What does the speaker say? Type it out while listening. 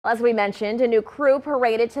As we mentioned, a new crew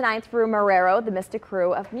paraded tonight through Marrero, the Mystic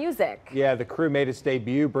Crew of Music. Yeah, the crew made its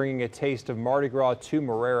debut, bringing a taste of Mardi Gras to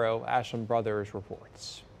Marrero. Ashland Brothers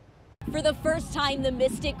reports. For the first time, the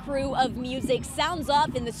Mystic Crew of Music sounds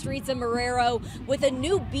off in the streets of Marrero with a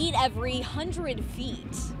new beat every 100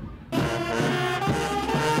 feet.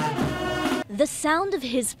 The sound of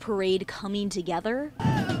his parade coming together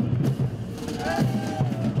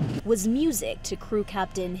was music to crew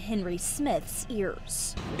captain Henry Smith's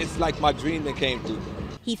ears. It's like my dream that came true.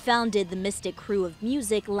 He founded the Mystic Crew of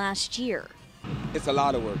Music last year. It's a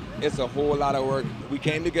lot of work. It's a whole lot of work. We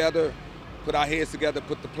came together, put our heads together,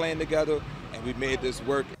 put the plan together, and we made this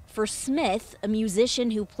work. For Smith, a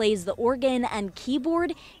musician who plays the organ and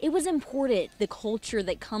keyboard, it was important the culture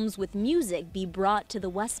that comes with music be brought to the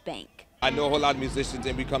West Bank. I know a whole lot of musicians,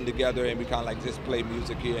 and we come together and we kind of like just play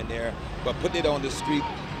music here and there, but putting it on the street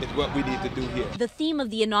is what we need to do here. The theme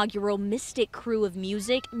of the inaugural Mystic Crew of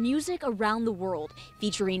Music, Music Around the World,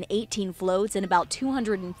 featuring 18 floats and about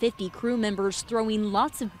 250 crew members throwing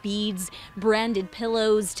lots of beads, branded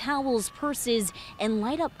pillows, towels, purses, and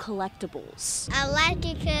light up collectibles. I like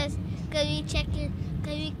it because we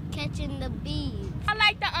catching the beads. I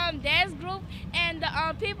like the dance group and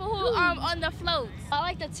the people who on the floats. I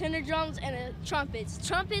like the tenor drums and the trumpets.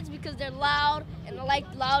 Trumpets because they're loud and I like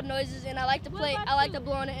loud noises, and I like to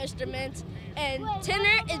blow on the instruments. And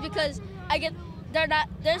tenor is because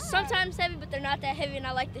they're sometimes heavy, but they're not that heavy, and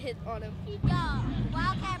I like to hit on them.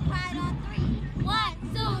 Wildcat Pride on 3.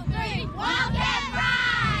 1, 2, 3. Wildcat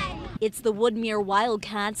Pride! It's the Woodmere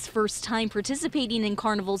Wildcats' first time participating in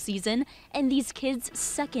carnival season and these kids'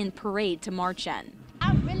 second parade to march in.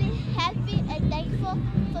 I'm really happy and thankful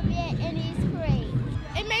for being in these parades.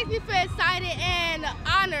 It makes me feel excited and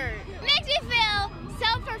honored. It makes me feel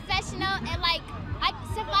so professional and like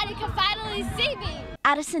somebody can finally see me.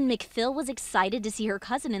 Addison McPhill was excited to see her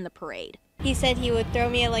cousin in the parade. He said he would throw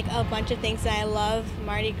me like a bunch of things that I love,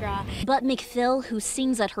 Mardi Gras. But McPhill, who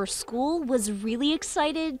sings at her school, was really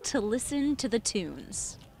excited to listen to the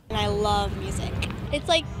tunes. And I love music. It's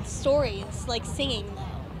like stories, like singing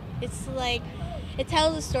though. It's like, it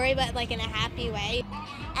tells a story but like in a happy way.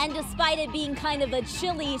 And despite it being kind of a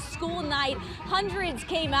chilly school night, hundreds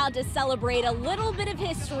came out to celebrate a little bit of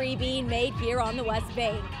history being made here on the West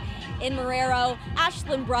Bank. In Marrero,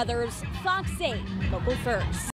 Ashland Brothers, Fox 8, Local First.